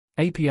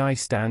API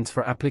stands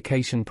for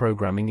Application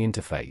Programming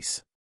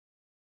Interface.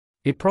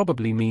 It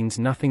probably means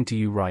nothing to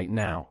you right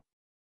now.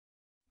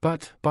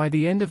 But, by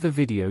the end of the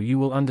video you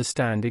will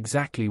understand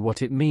exactly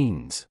what it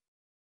means.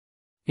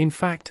 In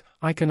fact,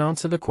 I can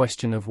answer the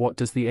question of what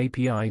does the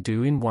API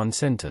do in one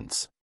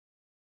sentence.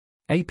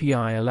 API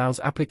allows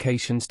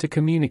applications to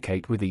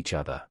communicate with each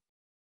other.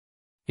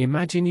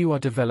 Imagine you are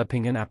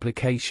developing an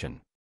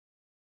application.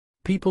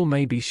 People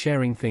may be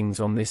sharing things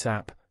on this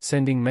app,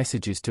 sending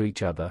messages to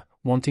each other,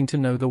 wanting to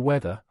know the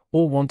weather,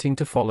 or wanting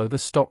to follow the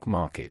stock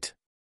market.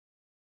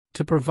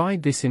 To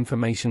provide this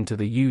information to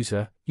the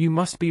user, you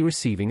must be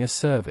receiving a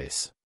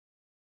service.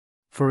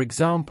 For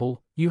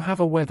example, you have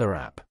a weather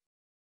app.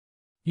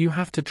 You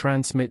have to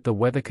transmit the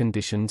weather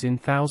conditions in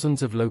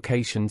thousands of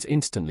locations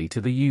instantly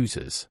to the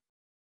users.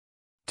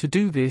 To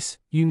do this,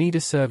 you need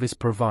a service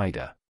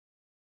provider.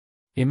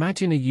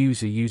 Imagine a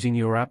user using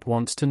your app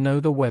wants to know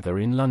the weather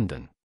in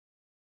London.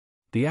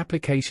 The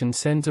application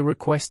sends a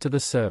request to the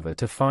server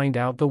to find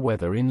out the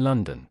weather in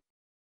London.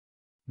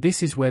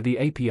 This is where the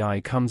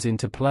API comes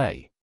into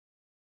play.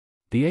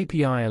 The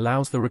API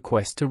allows the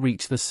request to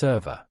reach the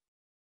server.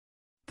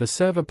 The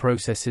server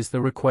processes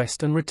the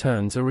request and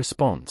returns a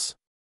response.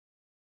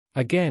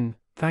 Again,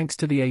 thanks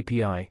to the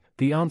API,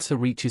 the answer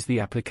reaches the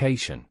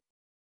application.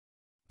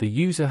 The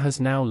user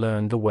has now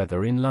learned the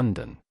weather in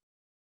London.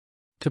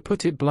 To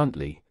put it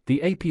bluntly,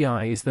 the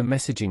API is the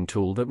messaging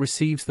tool that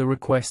receives the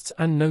requests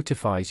and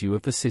notifies you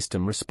of the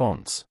system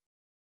response.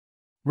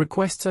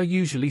 Requests are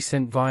usually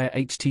sent via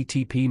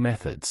HTTP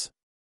methods.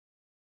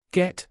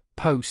 Get,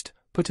 post,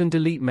 put and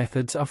delete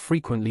methods are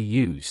frequently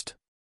used.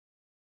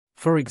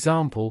 For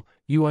example,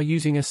 you are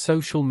using a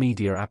social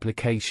media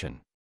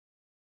application.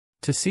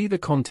 To see the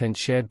content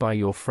shared by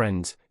your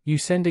friends, you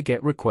send a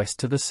GET request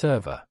to the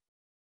server.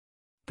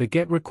 The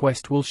GET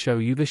request will show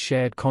you the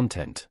shared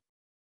content.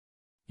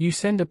 You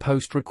send a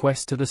POST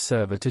request to the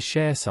server to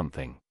share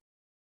something.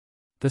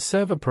 The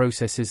server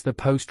processes the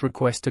POST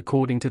request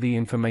according to the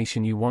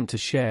information you want to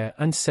share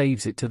and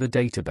saves it to the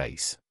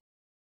database.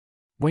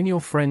 When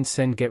your friends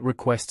send GET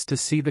requests to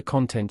see the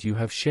content you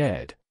have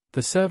shared,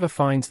 the server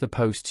finds the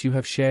posts you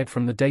have shared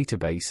from the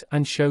database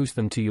and shows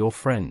them to your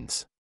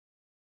friends.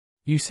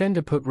 You send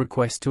a PUT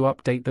request to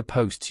update the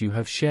posts you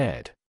have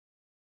shared.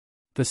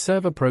 The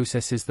server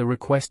processes the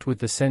request with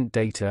the sent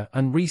data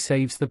and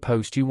resaves the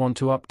post you want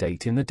to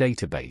update in the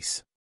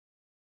database.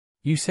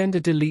 You send a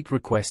delete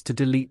request to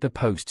delete the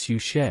posts you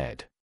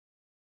shared.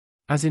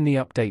 As in the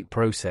update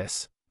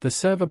process, the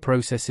server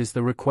processes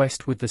the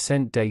request with the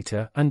sent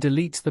data and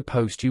deletes the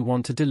post you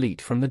want to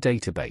delete from the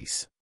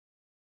database.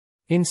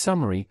 In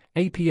summary,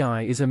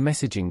 API is a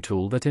messaging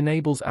tool that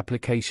enables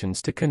applications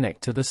to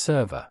connect to the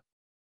server.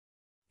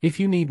 If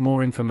you need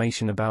more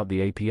information about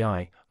the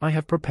API, I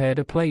have prepared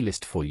a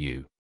playlist for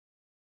you.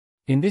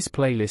 In this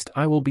playlist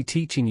I will be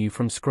teaching you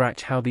from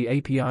scratch how the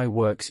API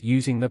works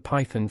using the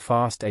Python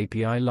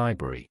FASTAPI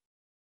library.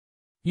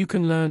 You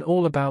can learn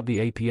all about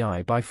the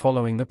API by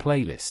following the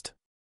playlist.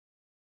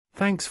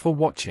 Thanks for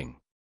watching.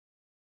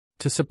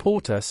 To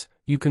support us,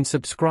 you can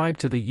subscribe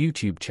to the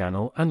YouTube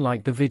channel and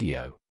like the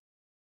video.